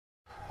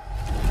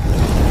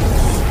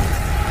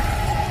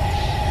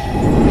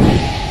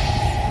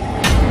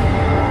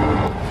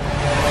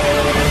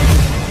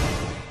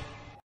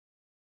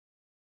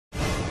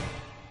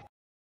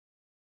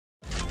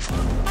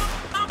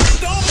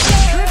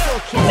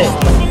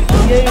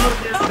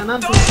I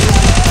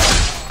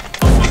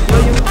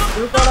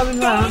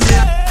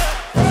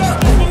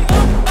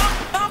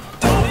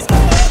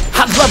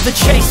love the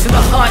chase and the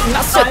hunt, and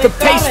I set the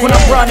pace when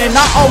I'm running.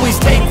 I always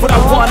take what I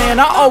want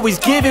and I always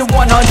give it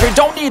 100.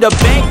 Don't need a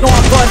bank, no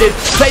I'm funded.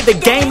 Play the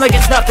game like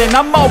it's nothing.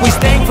 I'm always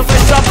thankful for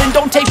something.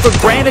 Don't take for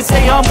granted,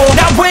 stay humble.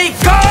 Now wake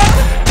up!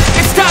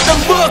 It's time to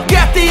look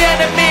at the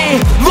enemy.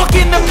 Look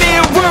in the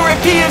mirror if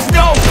he is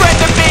no friend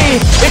to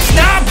me. It's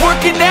not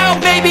working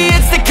out, maybe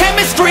it's the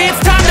chemistry. It's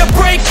time to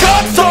break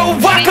up so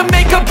I can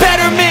make a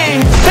better me.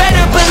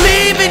 Better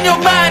believe in your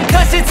mind,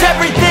 cause it's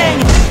everything.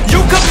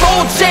 You can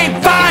mold, shape,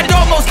 find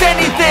almost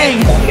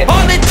anything.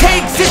 All it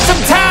takes is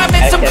some time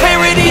and some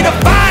clarity to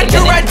find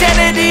your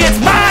identity. It's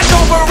mind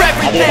over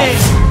everything.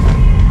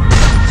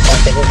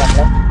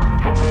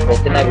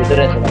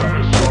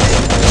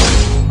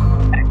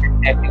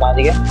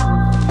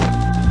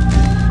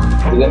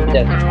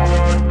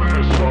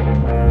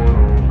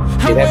 When I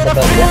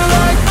feel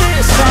like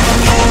this, I'm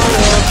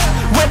immortal.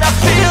 When I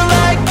feel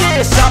like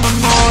this, I'm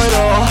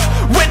immortal.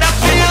 When I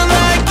feel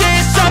like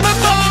this, I'm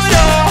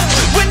immortal.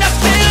 When I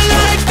feel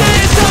like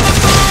this, I'm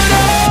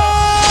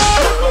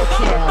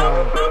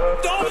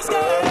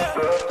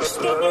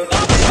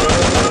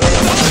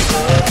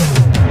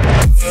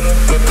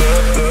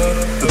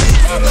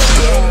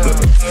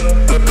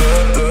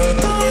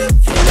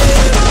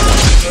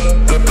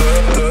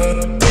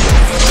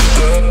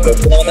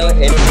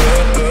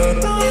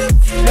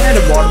ada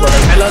bot bot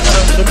hello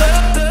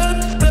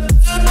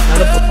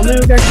ada pertama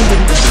juga action